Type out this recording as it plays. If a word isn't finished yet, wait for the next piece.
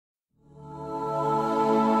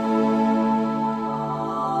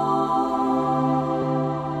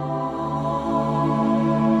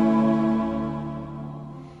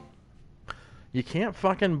You can't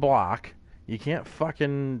fucking block. You can't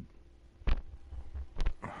fucking...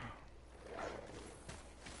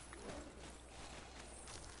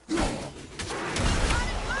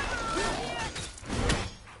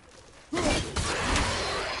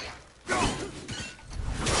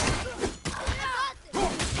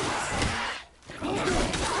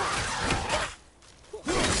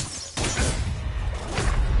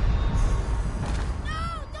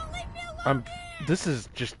 This is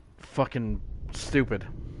just fucking stupid.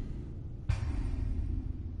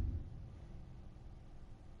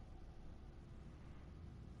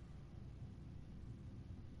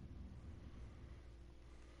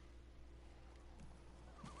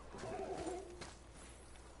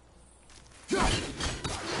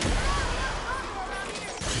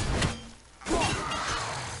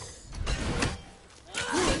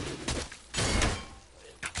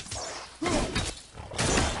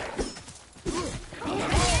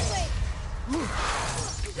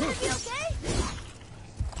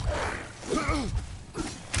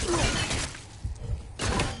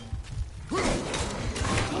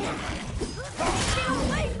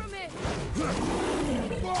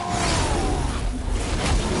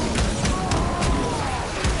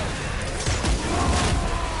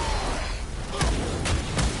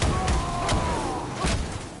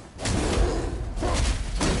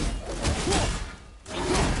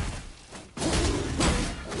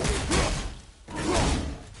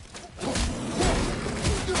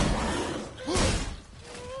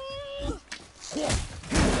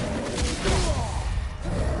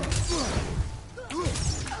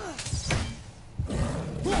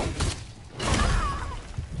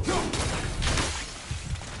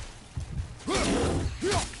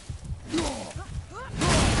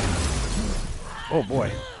 Oh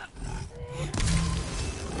boy.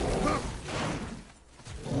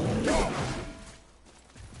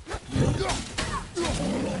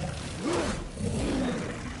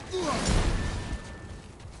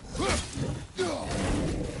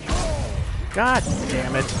 God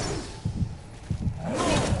damn it.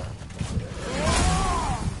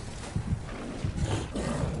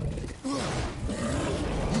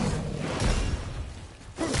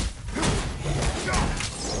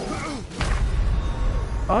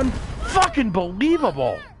 Unfucking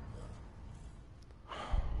believable.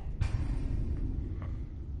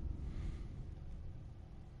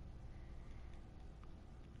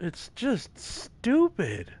 It's just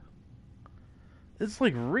stupid. It's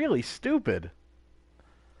like really stupid.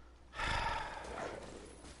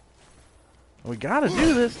 We gotta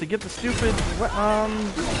do this to get the stupid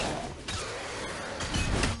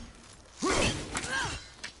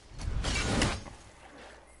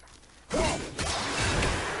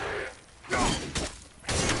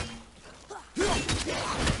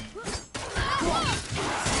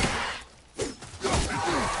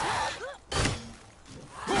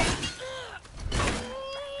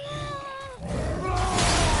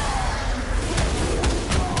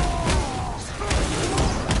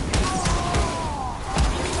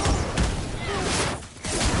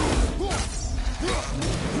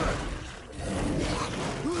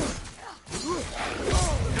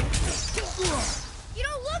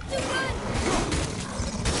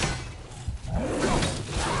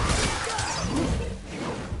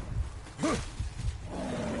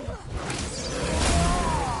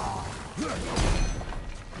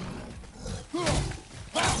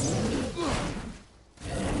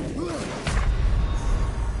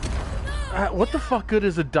what the fuck good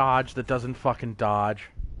is a dodge that doesn't fucking dodge?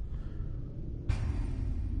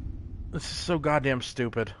 This is so goddamn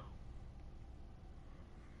stupid.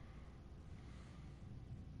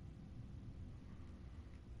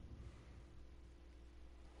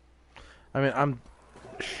 I mean, I'm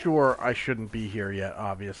sure I shouldn't be here yet,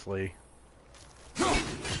 obviously.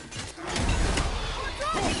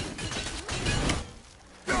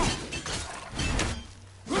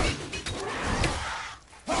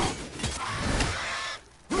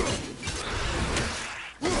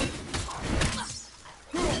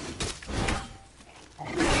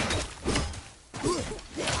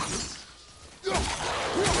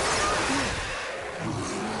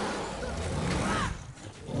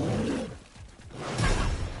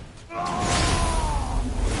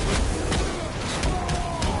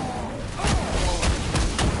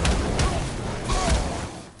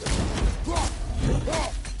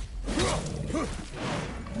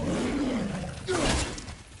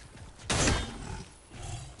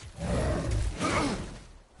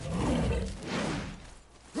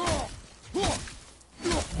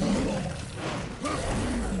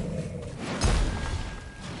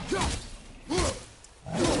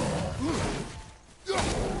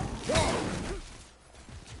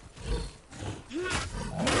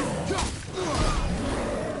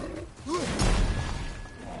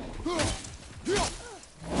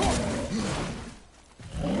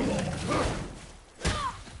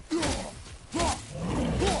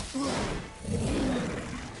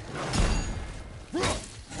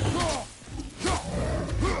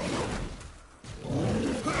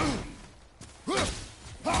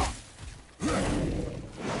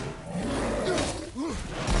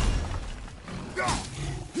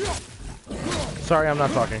 Sorry, I'm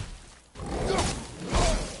not talking.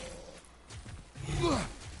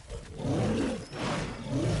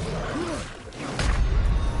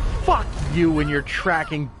 Fuck you and your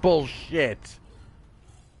tracking bullshit.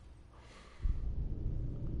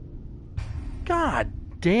 God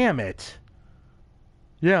damn it.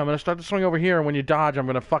 Yeah, I'm gonna start to swing over here, and when you dodge, I'm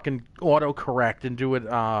gonna fucking auto-correct and do it,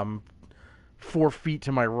 4 feet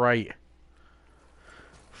to my right.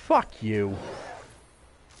 Fuck you.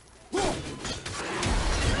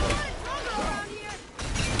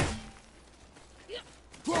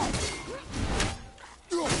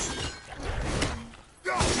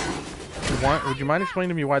 Would you mind explaining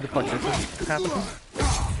to me why the fuck this is happening?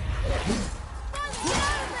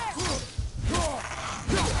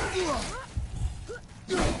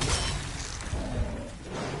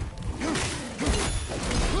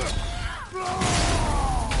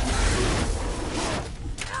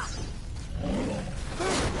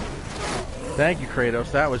 Thank you,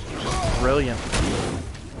 Kratos. That was just brilliant.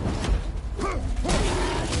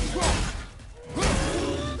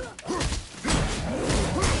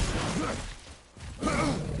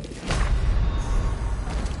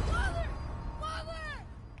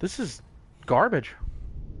 This is garbage.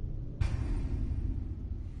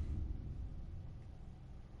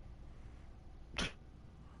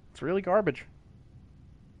 It's really garbage.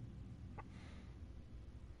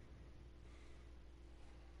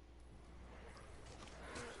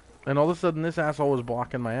 And all of a sudden, this asshole was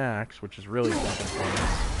blocking my axe, which is really fucking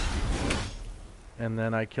funny. And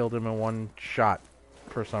then I killed him in one shot,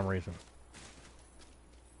 for some reason.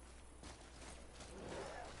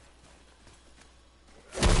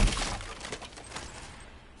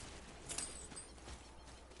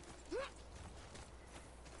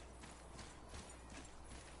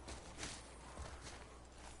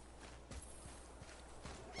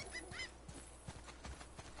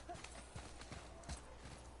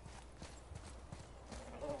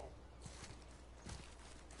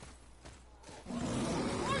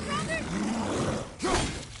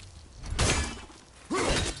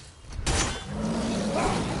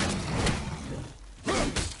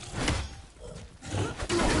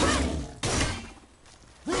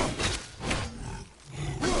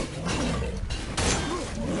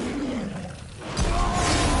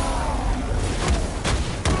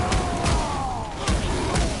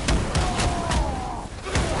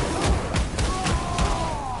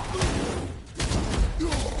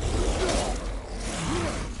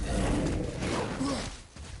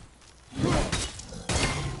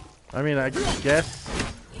 I mean, I guess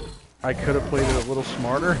I could have played it a little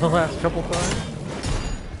smarter the last couple times.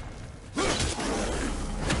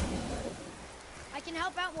 I can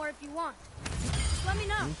help out more if you want. Just let me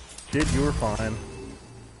know. Kid, you were fine.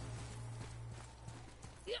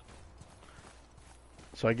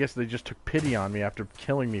 So I guess they just took pity on me after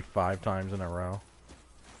killing me 5 times in a row.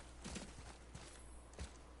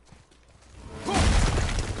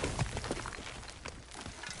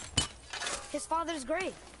 His father's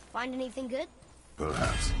grave. Find anything good?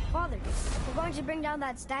 Perhaps. Father, we're going to bring down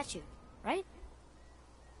that statue, right?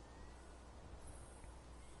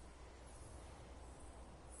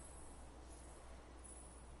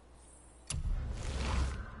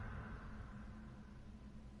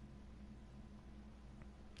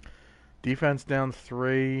 Defense down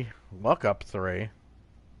 3, luck up 3.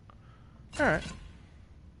 Alright.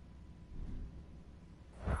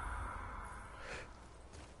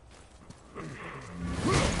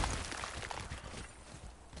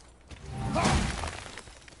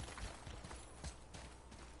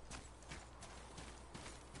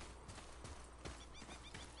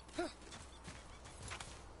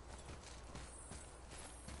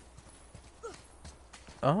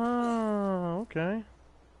 Oh, okay.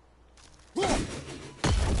 There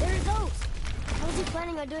he goes. How is he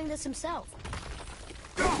planning on doing this himself?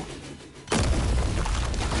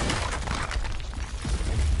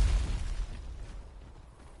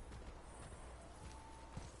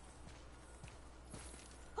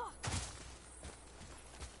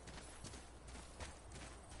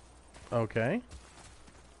 Okay.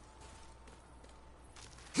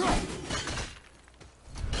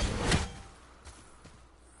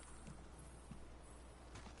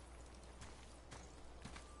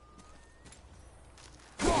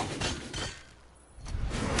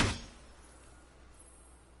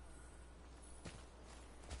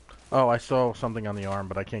 Oh, I saw something on the arm,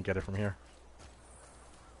 but I can't get it from here.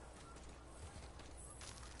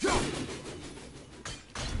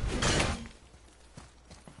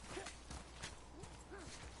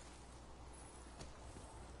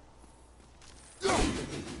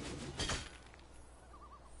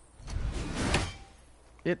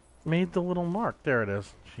 made the little mark. There it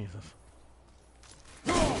is. Jesus.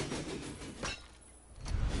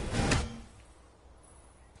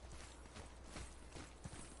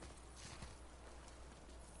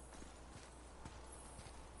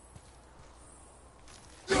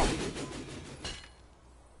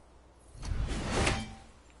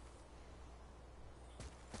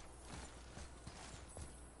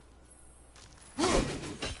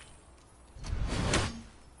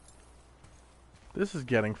 This is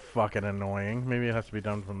getting fucking annoying. Maybe it has to be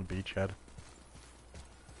done from the beachhead.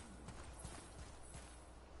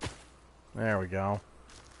 There we go.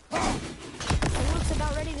 It looks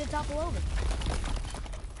about ready to topple over.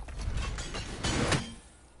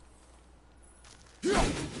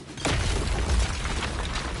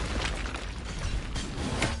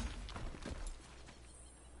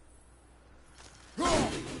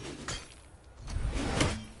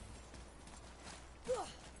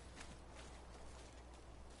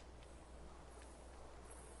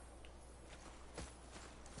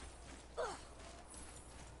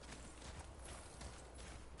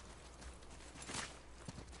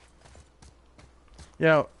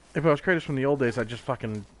 Yeah, if I was Kratos from the old days, I'd just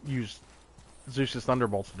fucking use Zeus's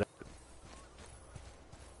Thunderbolts to do it.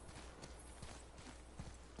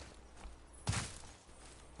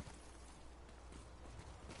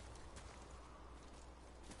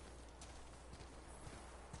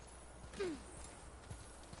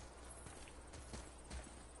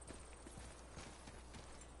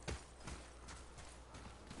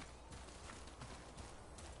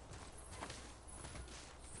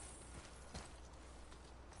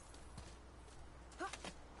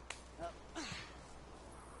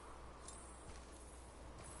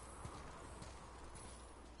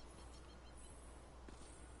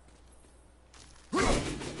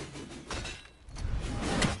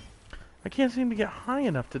 I can't seem to get high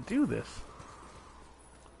enough to do this.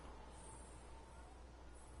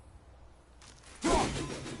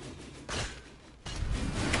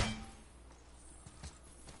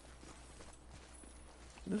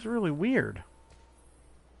 This is really weird.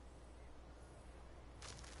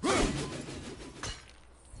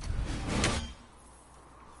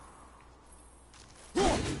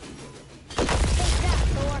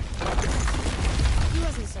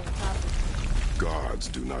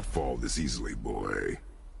 Do not fall this easily, boy.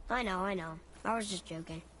 I know. I was just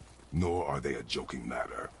joking. Nor are they a joking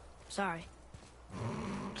matter. Sorry.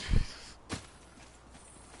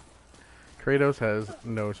 Kratos has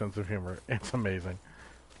no sense of humor. It's amazing.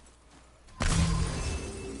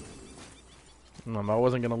 I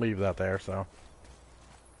wasn't going to leave that there, so.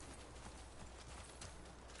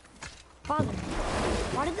 Father,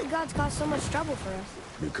 why did the gods cause so much trouble for us?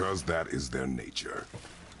 Because that is their nature.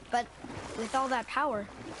 But with all that power,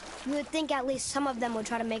 you would think at least some of them would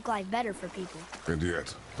try to make life better for people. And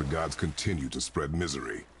yet, the gods continue to spread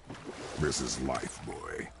misery. This is life,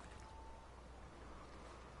 boy.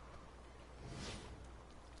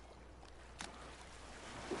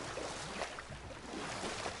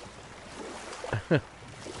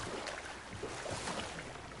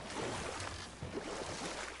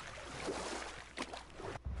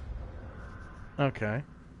 Okay.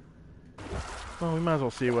 Well, we might as well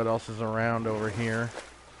see what else is around over here.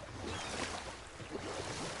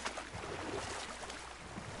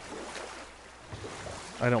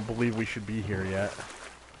 I don't believe we should be here yet.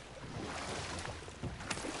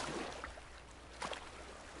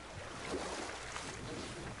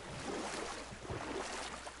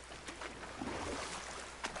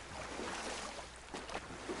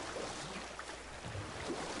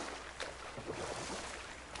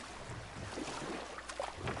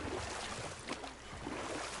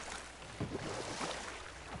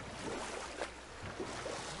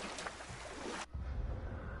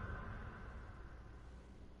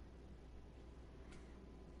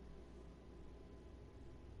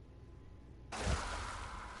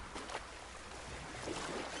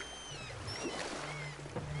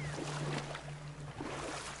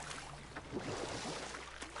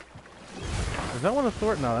 Is that one a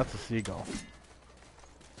Thor? No, that's a seagull.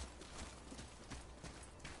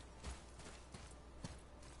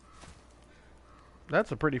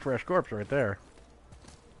 That's a pretty fresh corpse right there.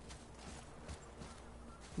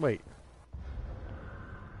 Wait.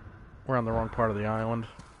 We're on the wrong part of the island.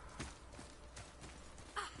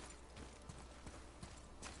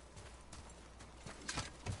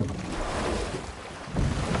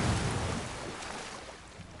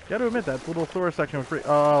 Gotta admit, that little Thor section was pretty...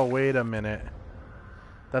 Oh, wait a minute.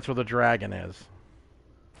 That's where the dragon is.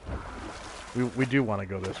 We do want to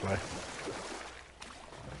go this way.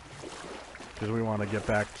 Because we want to get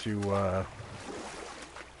back to,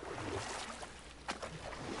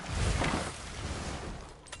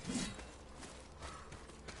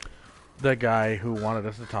 The guy who wanted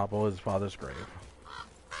us to topple his father's grave.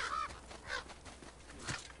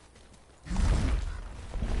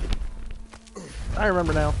 I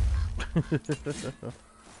remember now.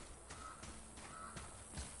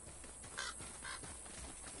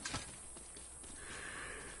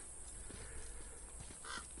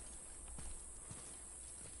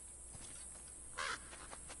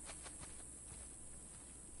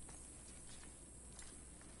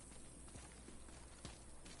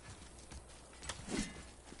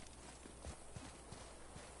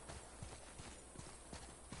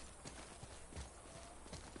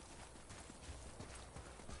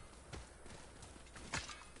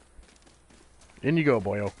 In you go,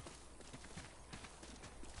 boyo.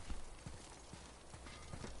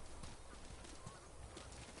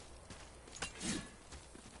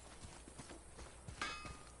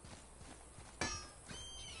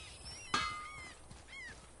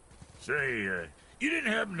 Say, you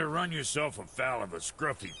didn't happen to run yourself afoul of a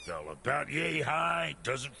scruffy fella, about yay high,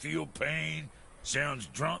 doesn't feel pain, sounds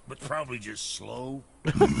drunk but probably just slow?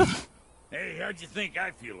 Hey, how'd you think I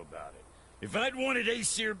feel about it? If I'd wanted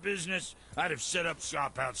Aesir business, I'd have set up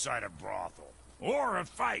shop outside a brothel. Or a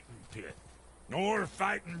fighting pit. Or a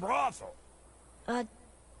fighting brothel. Did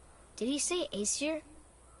he say Aesir?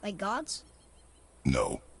 Like gods?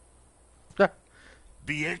 No.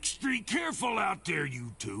 Be extra careful out there,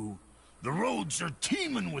 you two. The roads are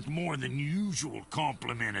teeming with more than usual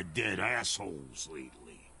complement of dead assholes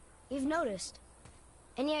lately. We've noticed.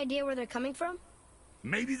 Any idea where they're coming from?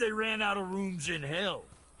 Maybe they ran out of rooms in hell.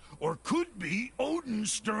 Or could be Odin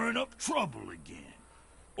stirring up trouble again.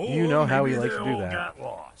 Or you know how he maybe likes they to do all that. got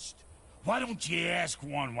lost. Why don't you ask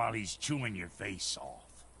one while he's chewing your face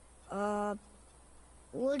off?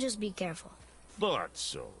 We'll just be careful. Thought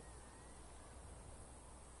so.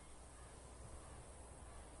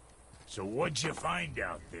 So what'd you find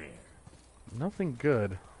out there? Nothing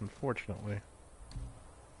good, unfortunately.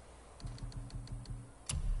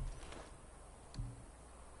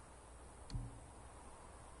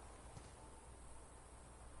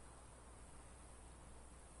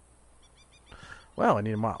 Well, I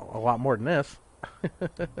need a lot more than this.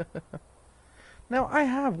 Now, I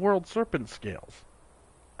have World Serpent Scales.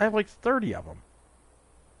 I have like 30 of them.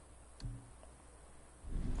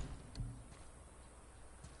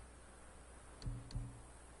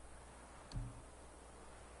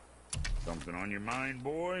 Something on your mind,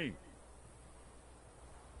 boy?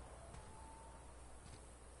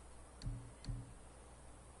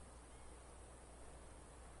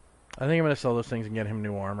 I think I'm going to sell those things and get him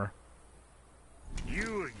new armor.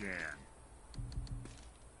 You again.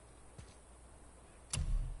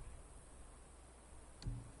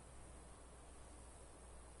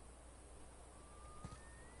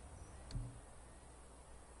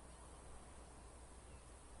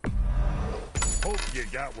 Hope you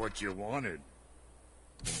got what you wanted.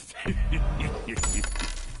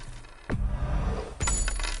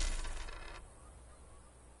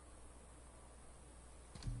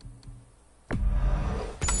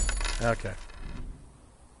 Okay.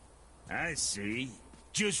 I see.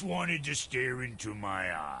 Just wanted to stare into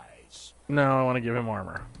my eyes. No, I want to give him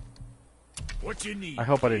armor. What you need? I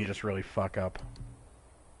hope I didn't kid? just really fuck up.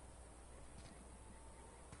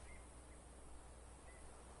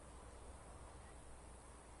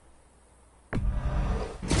 You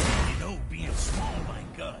know, being small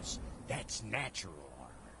like us, that's natural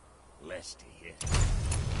armor. Less to hit.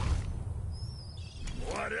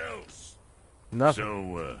 What else? Nothing.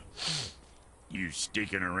 So, you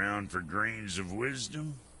sticking around for grains of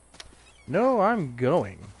wisdom? No, I'm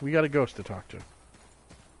going. We got a ghost to talk to.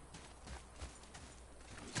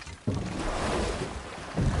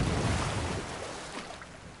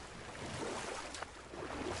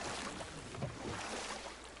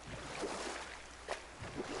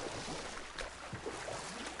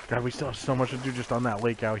 God, we still have so much to do just on that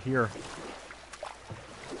lake out here.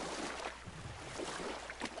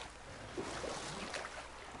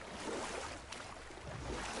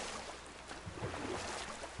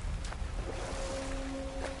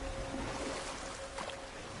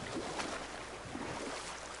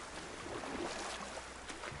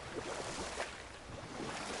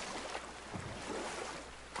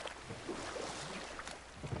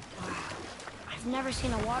 I've never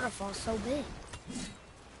seen a waterfall so big.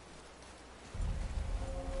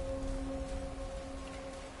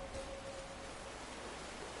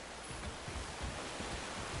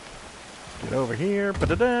 Get over here.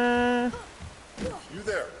 Ba-da-da. You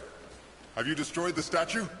there? Have you destroyed the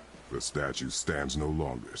statue? The statue stands no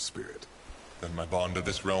longer, Spirit. Then my bond to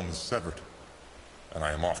this realm is severed, and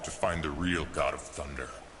I am off to find the real God of Thunder.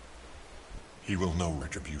 He will know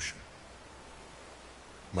retribution.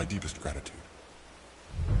 My deepest gratitude.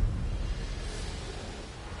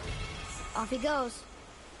 Off he goes.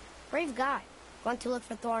 Brave guy. Going to look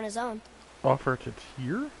for Thor on his own. Offer to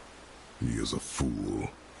Tyr? He is a fool.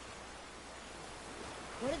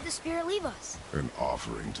 What did the spirit leave us? An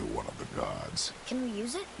offering to one of the gods. Can we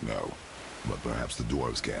use it? No, but perhaps the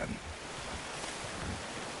dwarves can.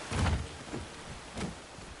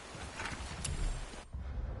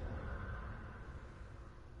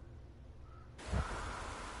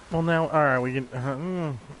 Well, now, alright, we can...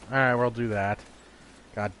 alright, we'll do that.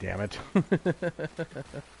 God damn it.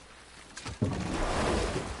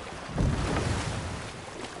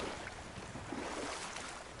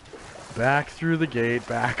 Back through the gate,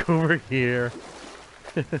 back over here.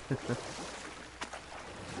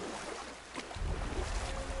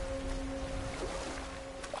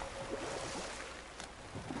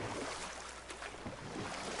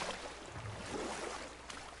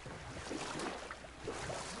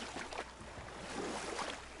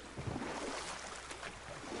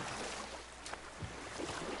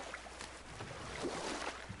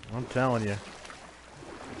 I'm telling you.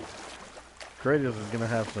 Kratos is gonna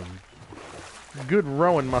have some good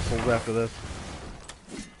rowing muscles after this.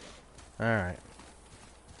 Alright.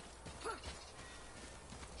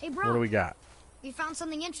 Hey, bro. What do we got? We found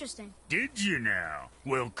something interesting. Did you now?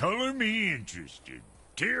 Well, color me interested.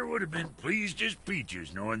 Tyr would have been pleased as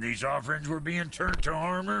peaches knowing these offerings were being turned to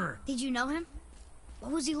armor. Did you know him?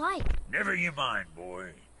 What was he like? Never you mind,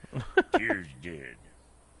 boy. Tyr's dead.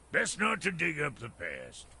 Best not to dig up the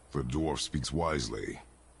past. The dwarf speaks wisely,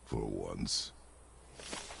 for once.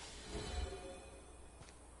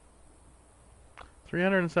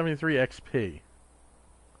 373 XP.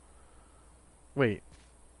 Wait.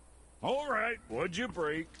 All right, what'd you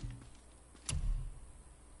break?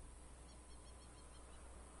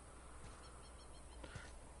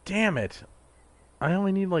 Damn it. I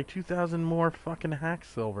only need like 2,000 more fucking hack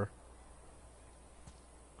silver.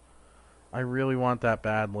 I really want that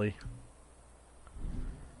badly.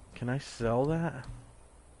 Can I sell that?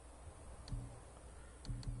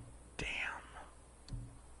 Damn.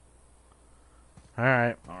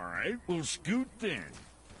 Alright. All right, we'll scoot then.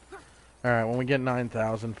 Alright, when we get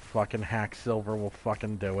 9,000 fucking hack silver, we'll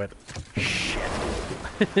fucking do it. Shit.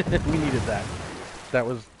 We needed that. That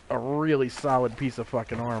was a really solid piece of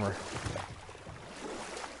fucking armor.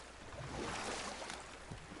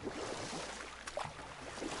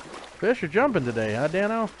 Fish are jumping today, huh,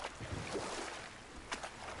 Dano?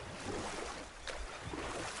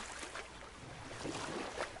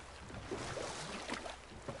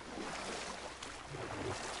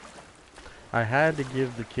 I had to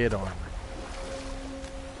give the kid armor.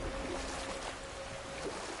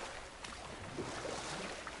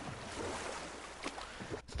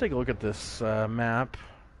 Let's take a look at this map.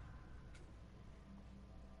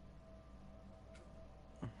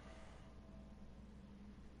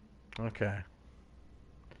 Okay.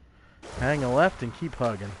 Hang a left and keep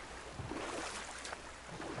hugging.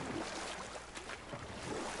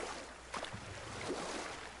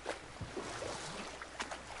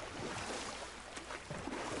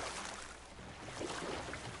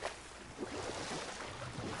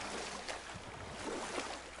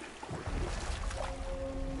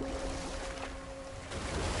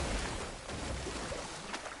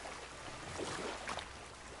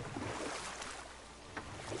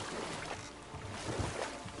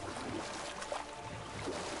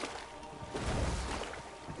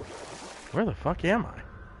 Where the fuck am I?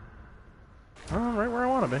 Oh, right where I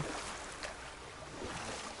want to be.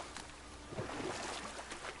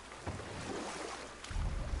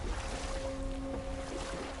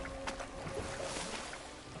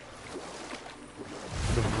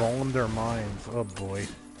 The Volender Mines. Oh boy.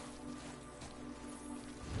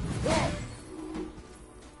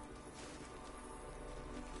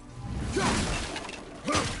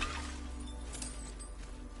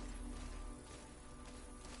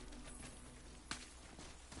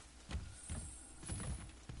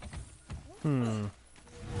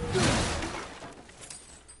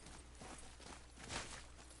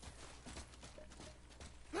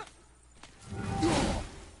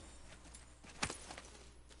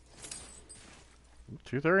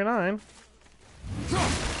 $239.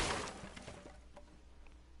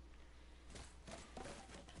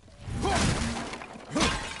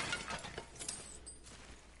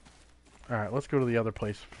 Alright, let's go to the other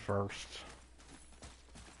place first.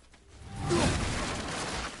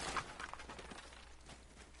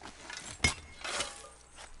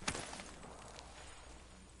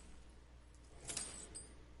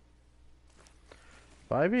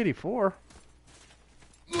 $584.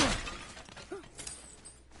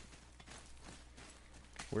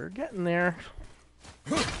 We're getting there.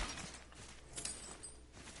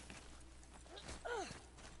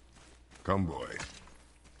 Come, boy.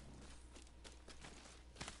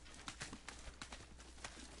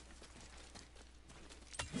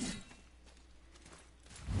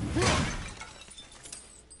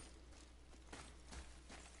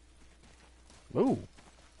 Ooh.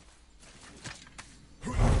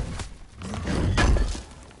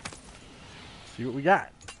 See what we got.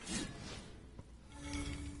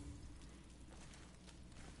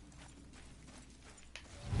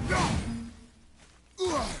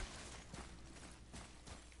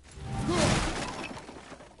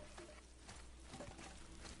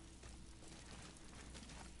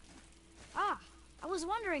 Ah, I was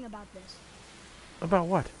wondering about this. About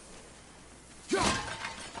what?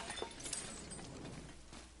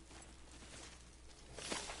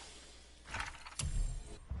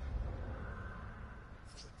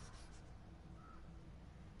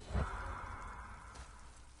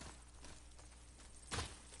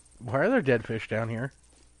 Why are there dead fish down here?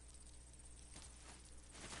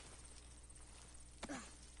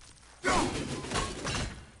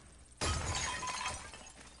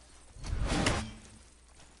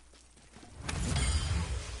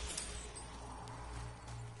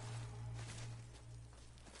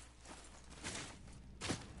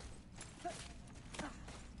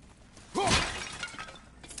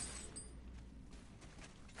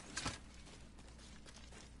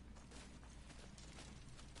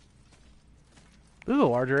 This is a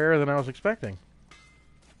larger area than I was expecting.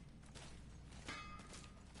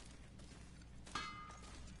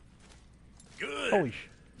 Good. Holy sh...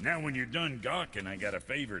 Now when you're done gawking, I got a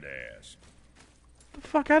favor to ask. The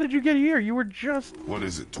fuck, how did you get here? You were just... What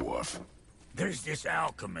is it, dwarf? There's this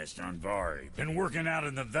alchemist on Vari. Been working out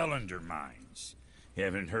in the Velander mines.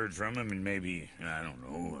 Haven't heard from him in maybe, I don't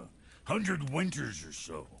know, 100 winters or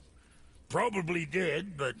so. Probably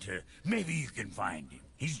dead, but maybe you can find him.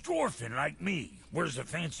 He's dwarfing like me. Wears a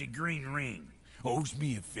fancy green ring. Owes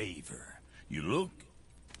me a favor. You look?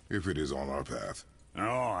 If it is on our path. Oh,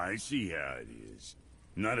 I see how it is.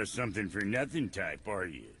 Not a something-for-nothing type, are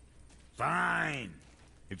you? Fine.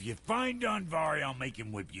 If you find Donvari, I'll make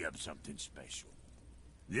him whip you up something special.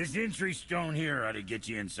 This entry stone here ought to get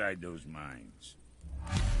you inside those mines.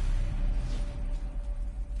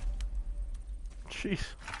 Jeez.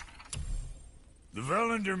 The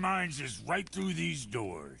Velander mines is right through these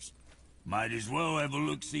doors. Might as well have a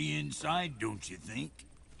look-see inside, don't you think?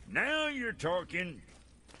 Now you're talking.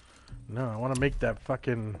 No, I want to make that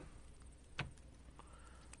fucking...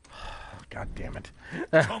 God damn it.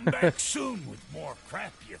 Come back soon with more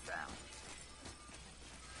crap you found.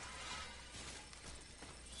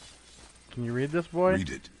 Can you read this, boy? Read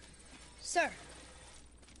it. Sir.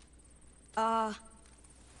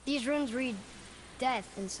 These runes read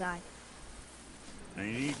death inside. I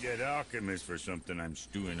need that alchemist for something I'm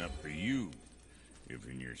stewing up for you. If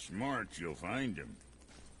you're smart, you'll find him.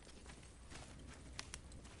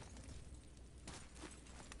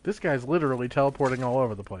 This guy's literally teleporting all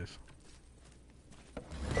over the place.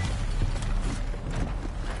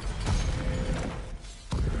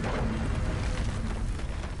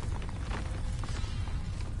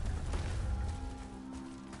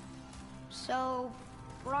 So,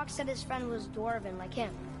 Brock said his friend was dwarven like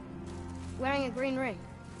him. Wearing a green ring.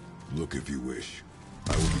 Look if you wish.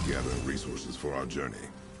 I will be gathering resources for our journey.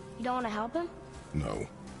 You don't want to help him? No,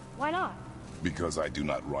 Why not? because I do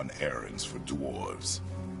not run errands for dwarves.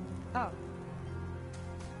 Oh.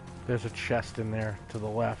 There's a chest in there to the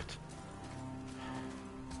left.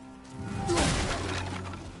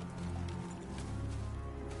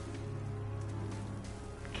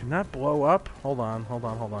 Can that blow up? Hold on, hold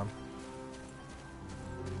on, hold on.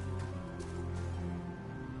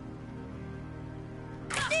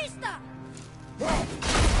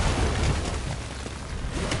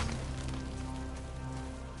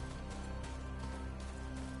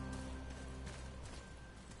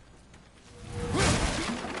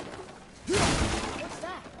 What's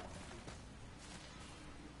that?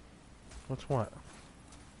 What's what?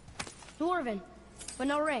 Dwarven, but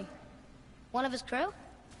no ring. One of his crew?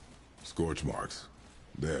 Scorch marks.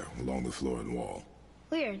 There, along the floor and wall.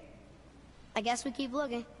 Weird. I guess we keep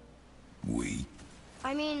looking. We?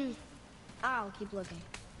 I mean, I'll keep looking.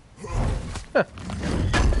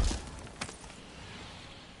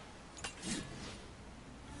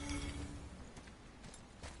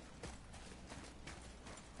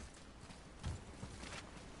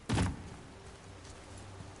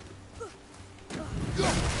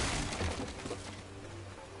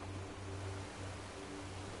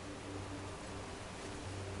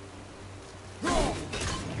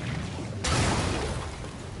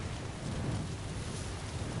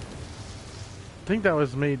 think that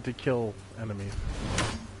was made to kill enemies.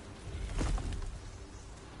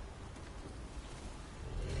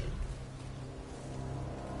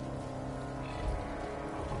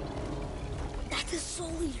 That's a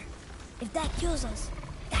soul eater. If that kills us,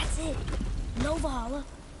 that's it. No Valhalla,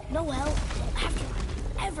 no hell, no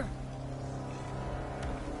afterlife, ever.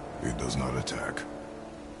 It does not attack.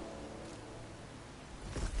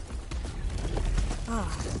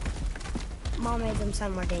 Ah. Mom made them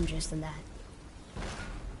sound more dangerous than that.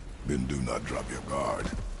 Then do not drop your guard.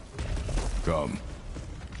 Come.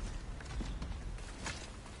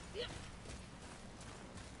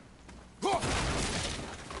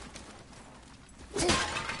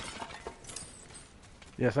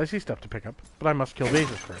 Yes, I see stuff to pick up, but I must kill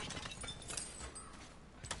bases first.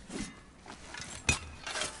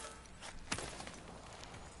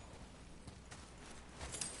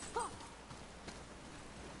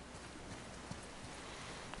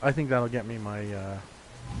 I think that'll get me my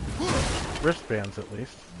wristbands at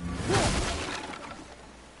least.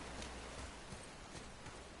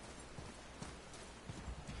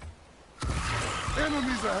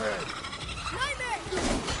 Enemies ahead!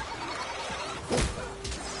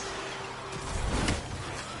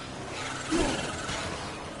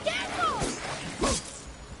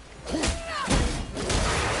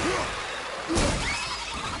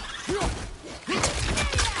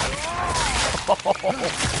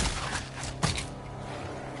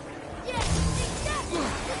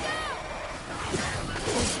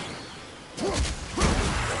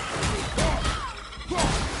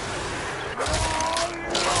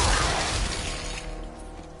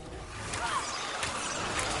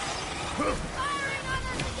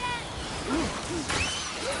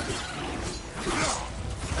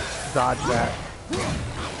 Dodge that.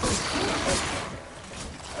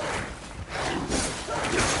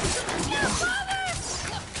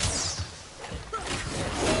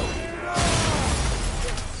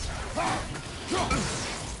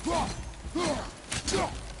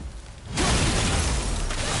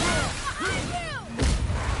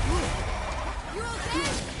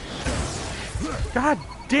 God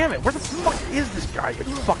damn it! Where the fuck is this guy?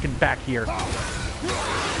 It's fucking back here.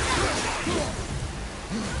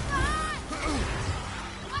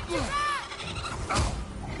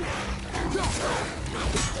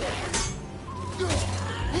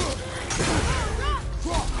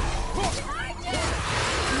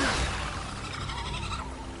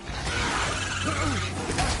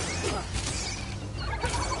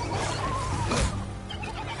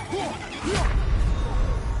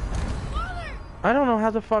 I don't know how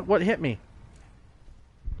the fuck what hit me.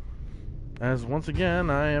 As once again,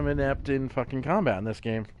 I am inept in fucking combat in this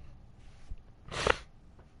game.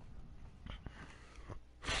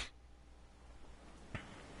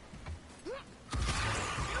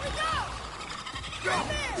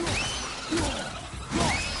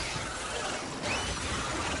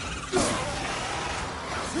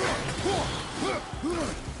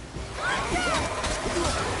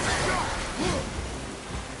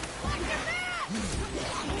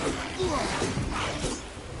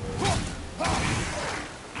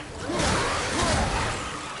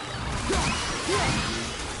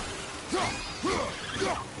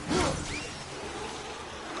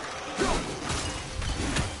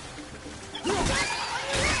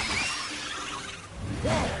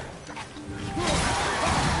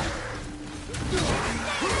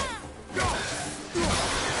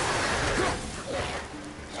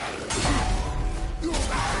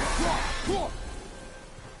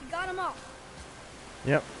 Got them all.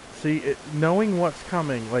 Yep. See, knowing what's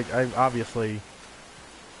coming, like, I obviously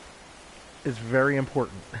is very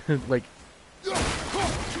important. Like,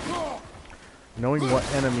 knowing what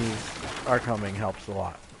enemies are coming helps a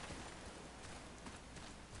lot.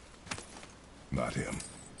 Not him.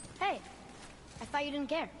 Hey, I thought you didn't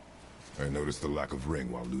care. I noticed the lack of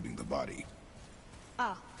ring while looting the body.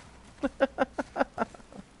 Oh.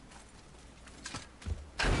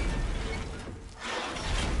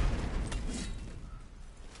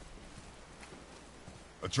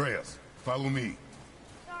 Atreus, follow me.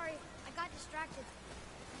 Sorry, I got distracted.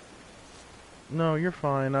 No, you're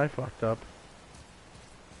fine. I fucked up.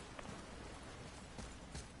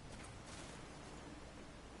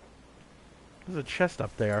 There's a chest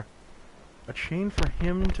up there. A chain for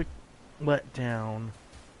him to let down.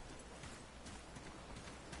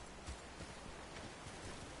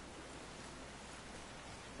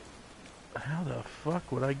 How the fuck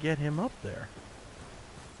would I get him up there?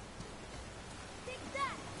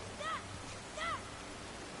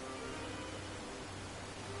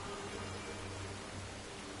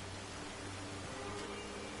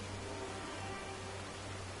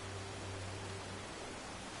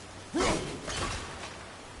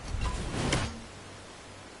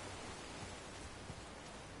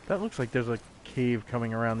 That looks like there's a cave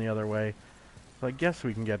coming around the other way. So I guess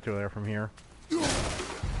we can get to there from here.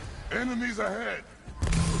 Enemies ahead!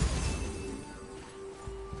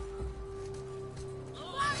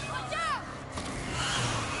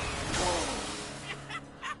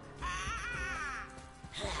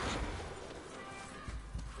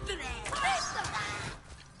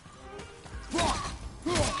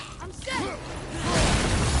 I'm set.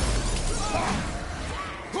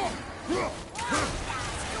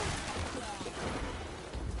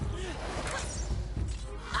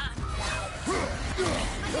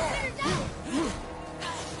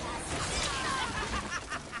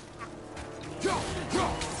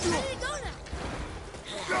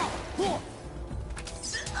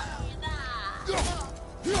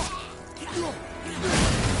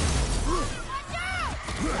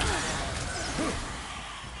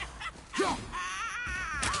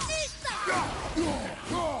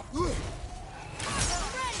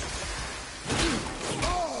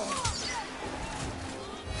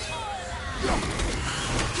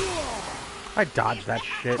 I dodged that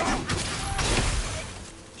shit.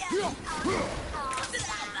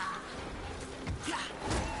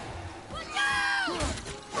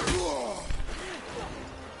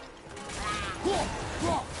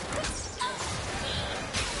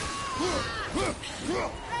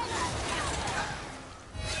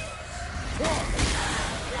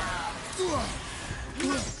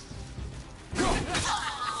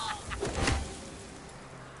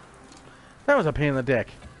 That was a pain in the dick.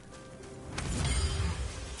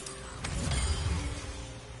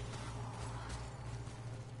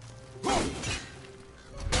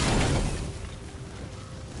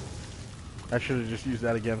 I should have just used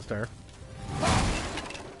that against her.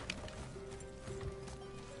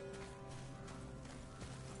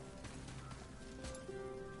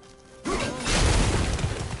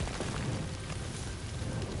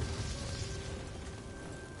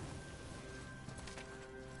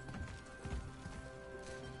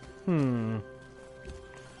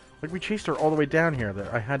 Like we chased her all the way down here.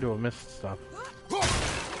 That I had to have missed stuff.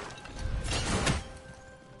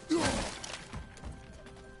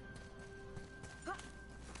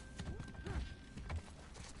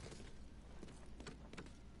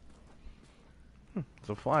 There's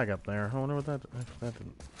a flag up there. I wonder what that, if that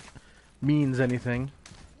means anything.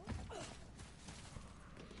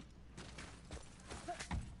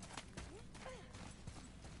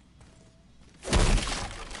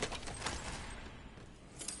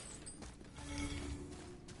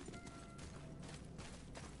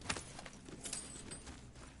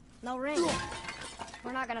 No ring.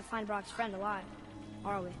 We're not gonna find Brock's friend alive,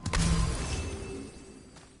 are we?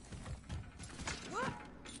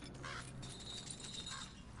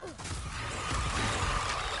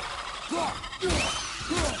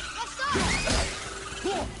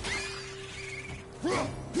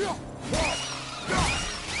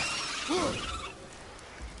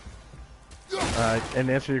 And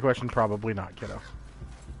to answer your question, probably not, kiddo.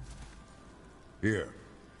 Here.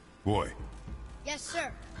 Boy. Yes,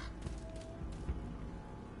 sir.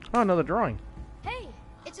 Oh, another drawing. Hey,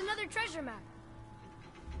 it's another treasure map.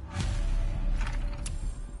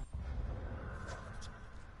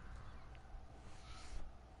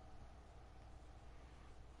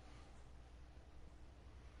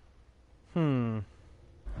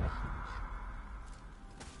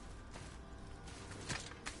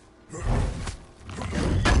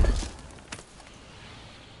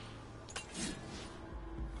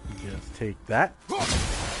 Just take that.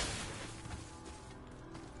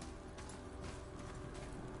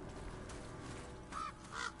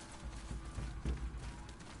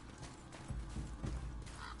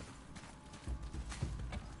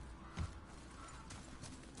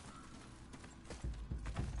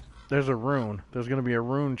 There's a rune. There's gonna be a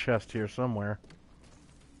rune chest here somewhere.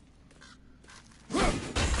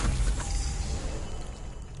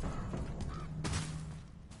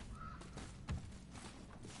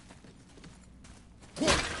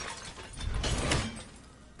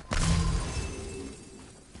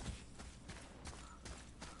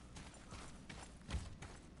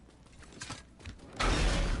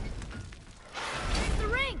 The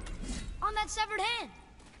ring! On that severed hand!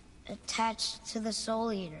 Attached to the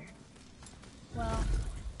Soul Eater. Well,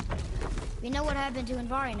 we know what happened to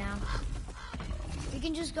Invari now. We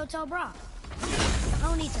can just go tell Brock.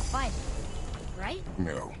 No need to fight it, right?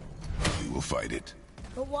 No. We will fight it.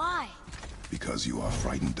 But why? Because you are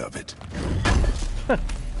frightened of it.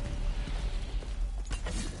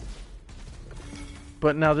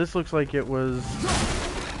 But now this looks like it was...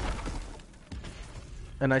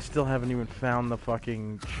 And I still haven't even found the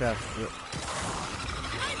fucking chest.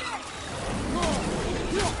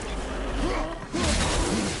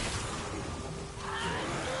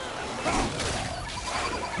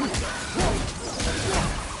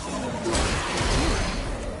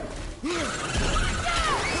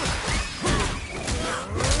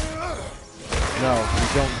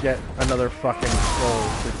 get another fucking soul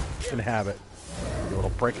to inhabit. You little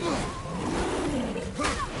prick.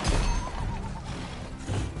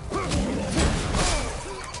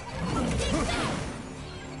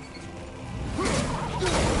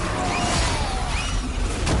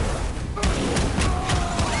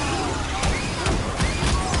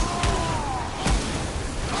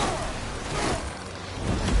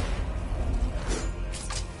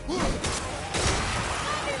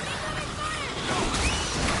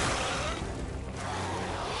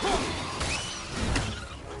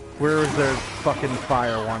 Where is their fucking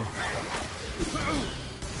fire one?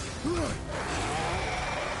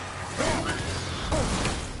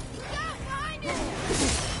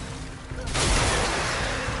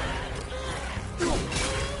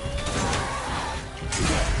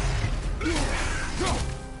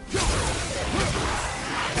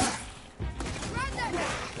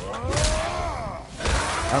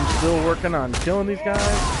 I'm still working on killing these guys.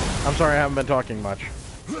 I'm sorry I haven't been talking much.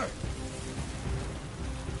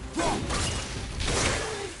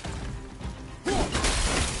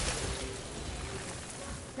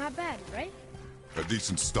 Not bad, right? A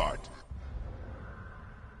decent start.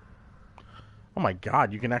 Oh my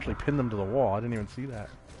god, you can actually pin them to the wall. I didn't even see that.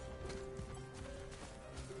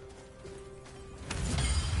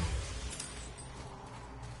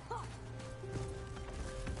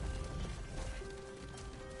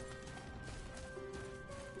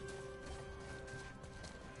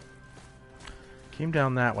 Came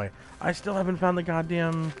down that way. I still haven't found the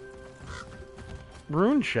goddamn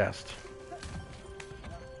rune chest.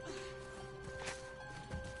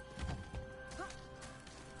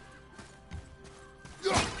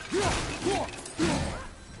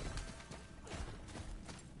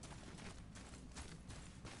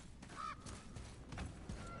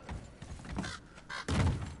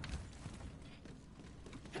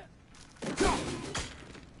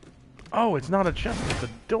 Oh, it's not a chest, it's a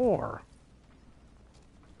door.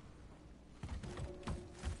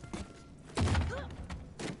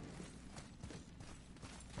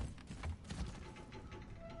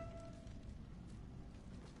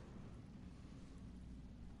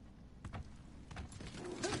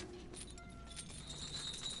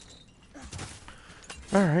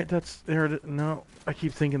 Alright, that's there. No, I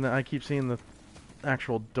keep thinking that I keep seeing the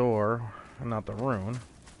actual door, and not the rune.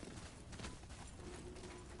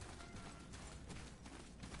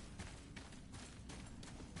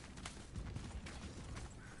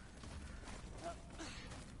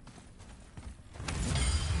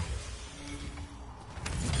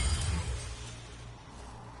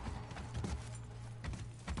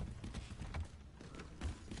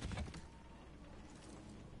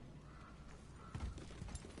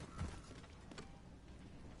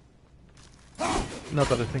 Not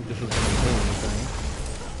that I think this is going to do anything.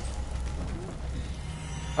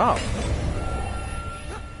 Oh.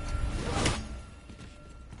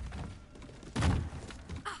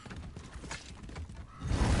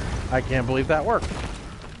 I can't believe that worked.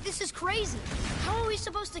 This is crazy. How are we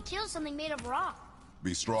supposed to kill something made of rock?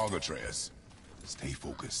 Be strong, Atreus. Stay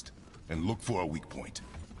focused. And look for a weak point.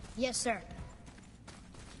 Yes, sir.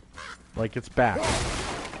 Like it's back.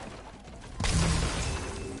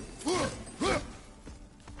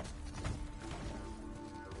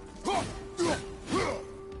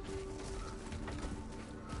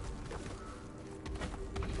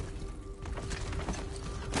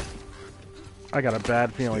 I got a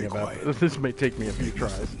bad feeling about this. This may take me a few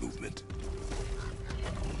tries. Movement.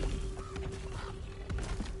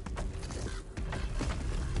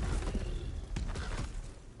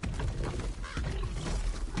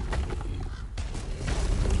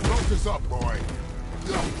 Focus up, boy.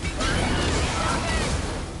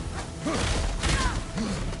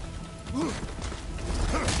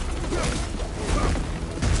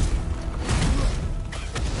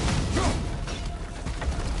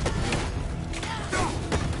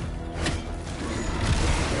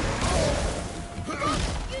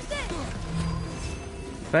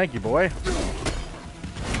 Thank you, boy.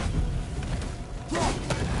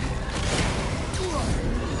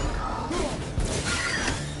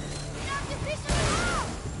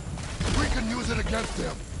 We can use it against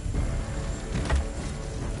him.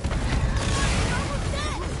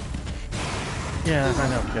 Yeah, I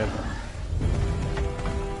know, kid.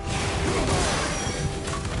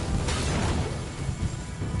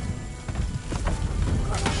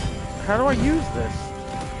 How do I use this?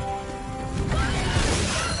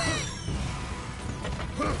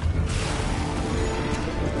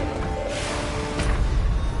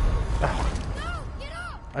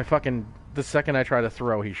 I fucking... The second I try to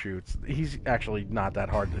throw, he shoots. He's actually not that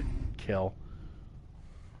hard to kill.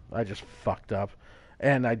 I just fucked up.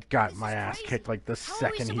 And I got This my is ass crazy. kicked like the How are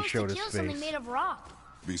we second he supposed showed to his kill something face. made of rock?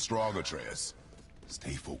 Be strong, Atreus.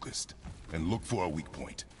 Stay focused and look for a weak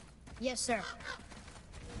point. Yes, sir.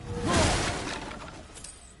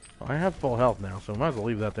 I have full health now, so I might as well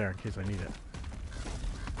leave that there in case I need it.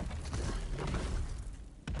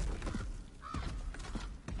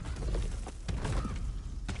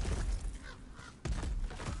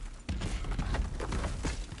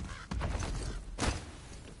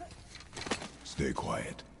 Stay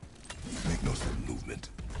quiet. Make no sudden movement.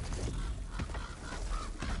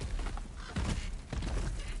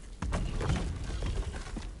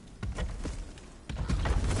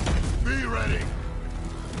 Be ready.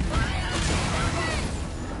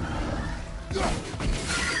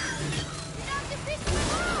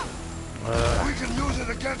 We can use it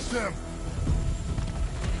against him.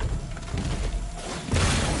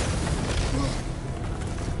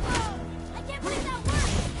 I can't believe that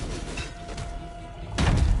worked!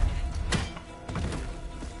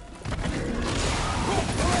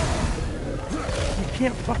 You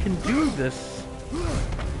can't fucking do this.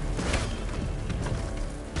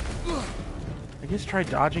 I guess try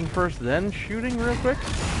dodging first, then shooting real quick.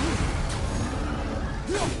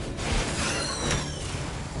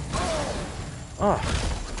 Ugh.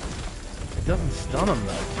 It doesn't stun him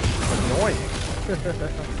though. It's annoying.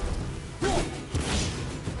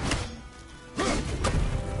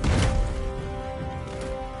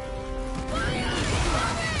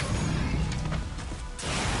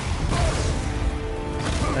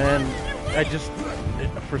 And I just,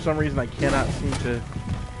 for some reason, I cannot seem to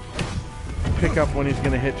pick up when he's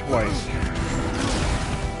going to hit twice.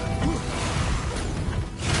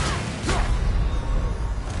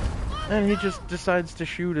 And he just decides to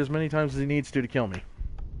shoot as many times as he needs to kill me.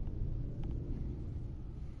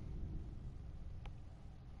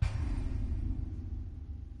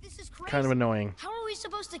 This is crazy. Kind of annoying. How are we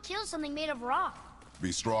supposed to kill something made of rock?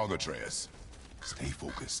 Be strong, Atreus. Stay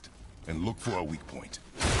focused and look for a weak point.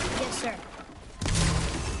 Yes, sir.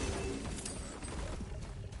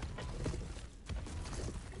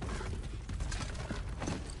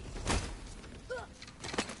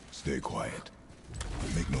 Stay quiet.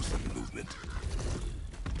 Make no sudden movement.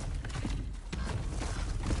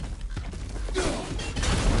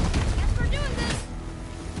 Guess we're doing this.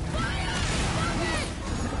 Fire!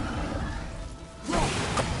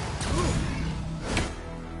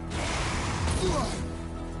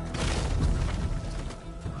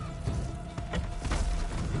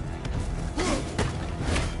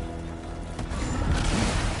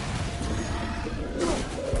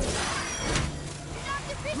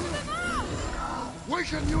 We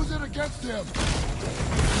can use it against him.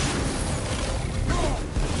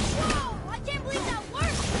 Whoa! I can't believe that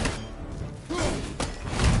worked!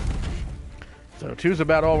 So 2's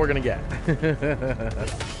about all we're going to get.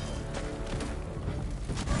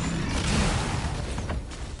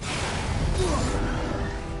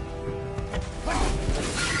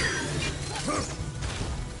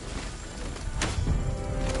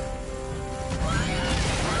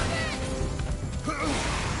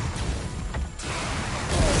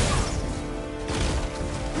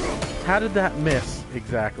 How did that miss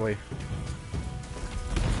exactly?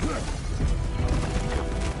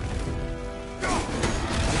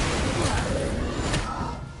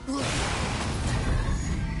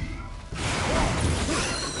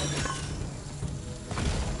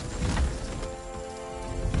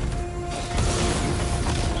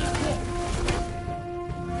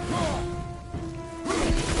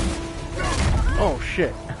 Oh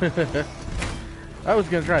shit. I was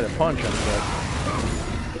gonna try to punch him, but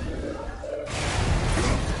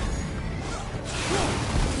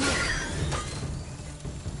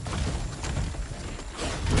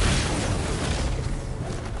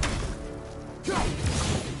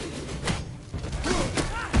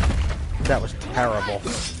that was terrible.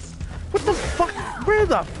 What the fuck? Where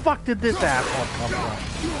the fuck did this asshole come from?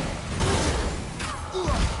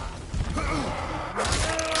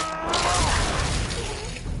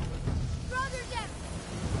 Brother down!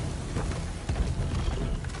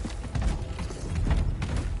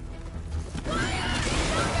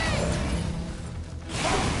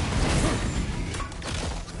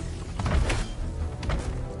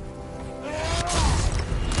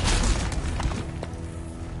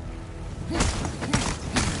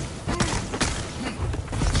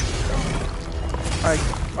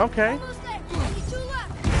 Okay. Almost there! Only 2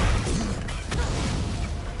 left!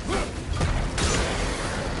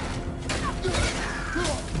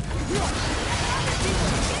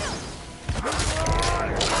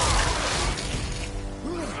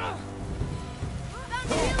 Found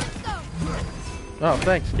the healing stone! Oh,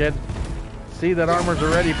 thanks, kid. See, that armor's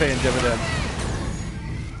already paying dividends.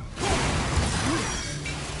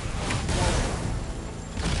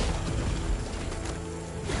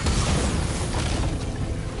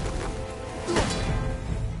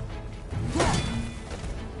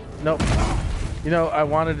 Nope. You know, I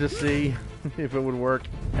wanted to see if it would work,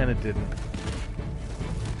 and it didn't.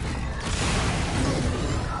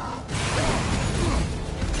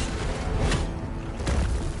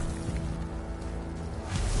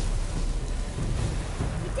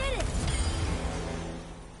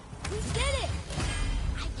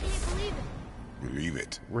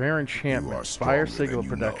 Rare enchantment, fire signal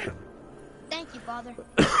protection. Thank you, Father.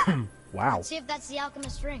 Wow. Let's see if that's the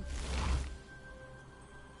alchemist's ring.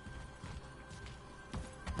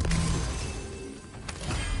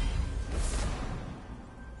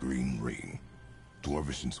 Green ring.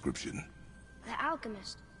 Dwarvish inscription. The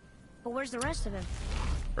alchemist. But where's the rest of him?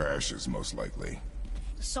 Ashes, most likely.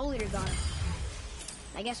 The Soul Eater got him.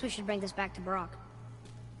 I guess we should bring this back to Brock.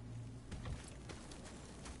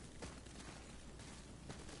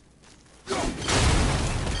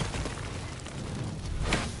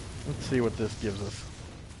 Let's see what this gives us.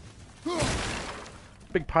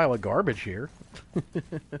 Big pile of garbage here.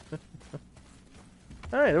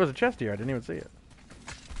 Alright, there was a chest here. I didn't even see it.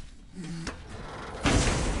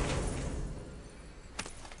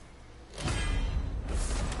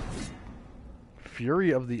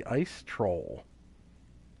 Fury of the Ice Troll.